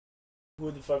Who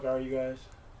the fuck are you guys?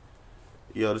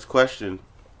 Yo, this question.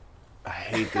 I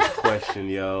hate this question,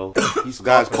 yo. This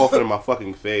guy's coughing in my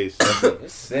fucking face.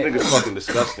 This nigga's fucking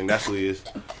disgusting. That's who he is.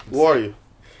 Who are you?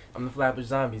 I'm the Flatbush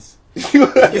Zombies. You're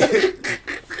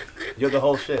the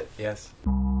whole shit. Yes.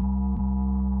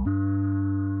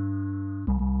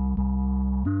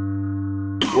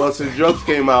 Well, since Drugs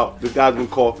came out, this guy's been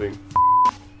coughing.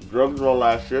 Drugs were on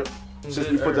last shit. Since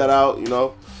we put that out, you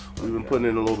know, we've been putting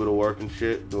in a little bit of work and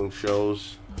shit, doing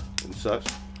shows and such.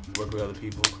 Work with other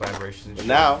people, collaborations and But shit.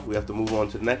 now, we have to move on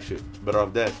to the next shit.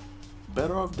 BetterOffDead.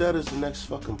 BetterOffDead is the next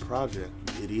fucking project,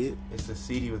 you idiot. It's a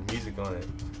CD with music on it.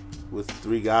 With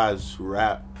 3 guys who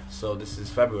rap. So this is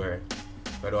February.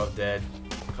 BetterOffDead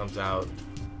comes out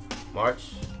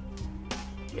March,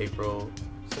 April,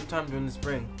 Sometime during the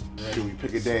spring. Should we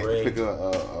pick a day, Spring. pick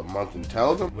a month and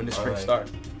tell them? When does spring Alright.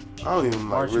 start? I don't even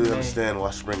March really and May. understand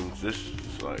why spring is this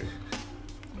like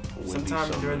windy Sometime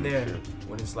summer during and there, shit.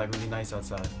 when it's like really nice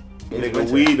outside. It's Nigga,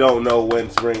 winter. we don't know when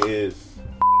spring is.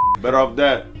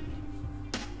 BetterOffDead.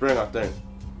 Spring, I think.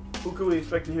 Who could we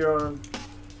expect to hear on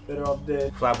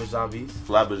BetterOffDead? Flatbush Zombies.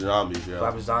 Flatbush Zombies, yo.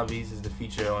 Flatbush Zombies is the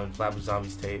feature on Flatbush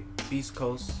Zombies tape. Beast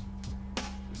Coast.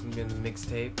 It's gonna be in the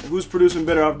mixtape. Who's producing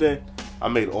BetterOffDead? I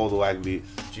made all the whack beats.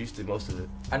 Juice did most of it.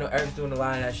 I know Eric's doing a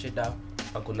lot of that shit though.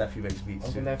 Uncle Nephew makes beats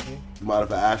Uncle too. Nephew. You mind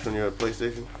if I ask on your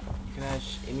PlayStation? You can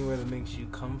ash anywhere that makes you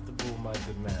comfortable, my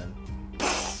good man.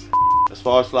 As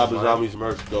far as Flatbush Zombies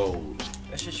merch goes,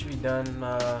 That shit should be done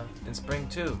in spring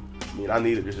too. I mean, I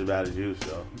need it just as bad as you,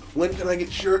 so. When can I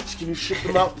get shirts? Can you ship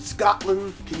them out to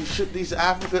Scotland? Can you ship these to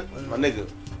Africa? My nigga,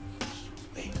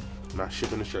 wait, I'm not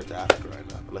shipping the shirt to Africa right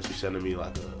now, unless you're sending me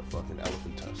like a fucking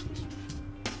elephant tusk or some shit.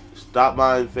 Stop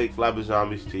buying fake Flatbush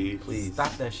Zombies tees. Please.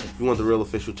 Stop that shit. If you want the real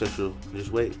official tissue,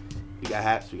 just wait. We got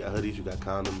hats, we got hoodies, we got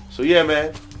condoms. So yeah,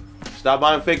 man, stop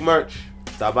buying fake merch.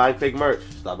 Stop buying fake merch.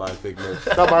 Stop buying fake merch.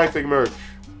 Stop buying fake merch.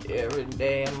 Every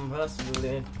day I'm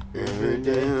hustling. Every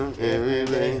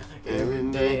day,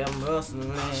 every day. I'm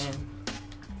hustling.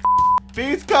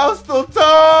 BEASTCOAST talk!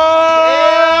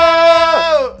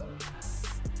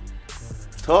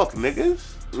 Talk,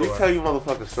 niggas. Let me Tour. tell you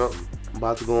motherfuckers something. I'm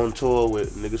about to go on tour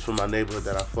with niggas from my neighborhood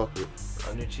that I fuck with.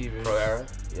 Underachievers. Pro era.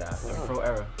 Yeah, pro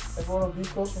era. Everyone on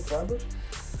BEASTCOAST from Flatbush?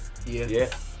 Yeah. Yeah.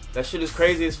 That shit is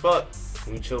crazy as fuck.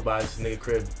 When you chill by this nigga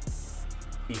crib,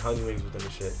 eat honey wings with them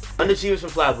and shit. Underachievers from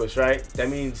Flatbush, right? That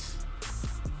means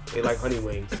they like honey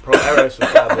wings. Pro eras from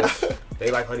Flatbush,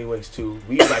 they like honey wings too.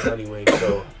 We like honey wings,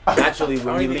 so naturally I when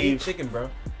don't we even eat leave, chicken, bro.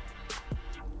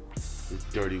 This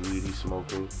dirty weed he's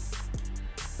smoking.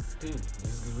 Dude, this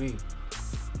is good weed.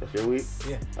 That's your weed?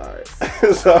 Yeah. Alright.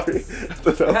 Sorry.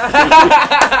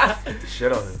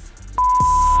 shit on it.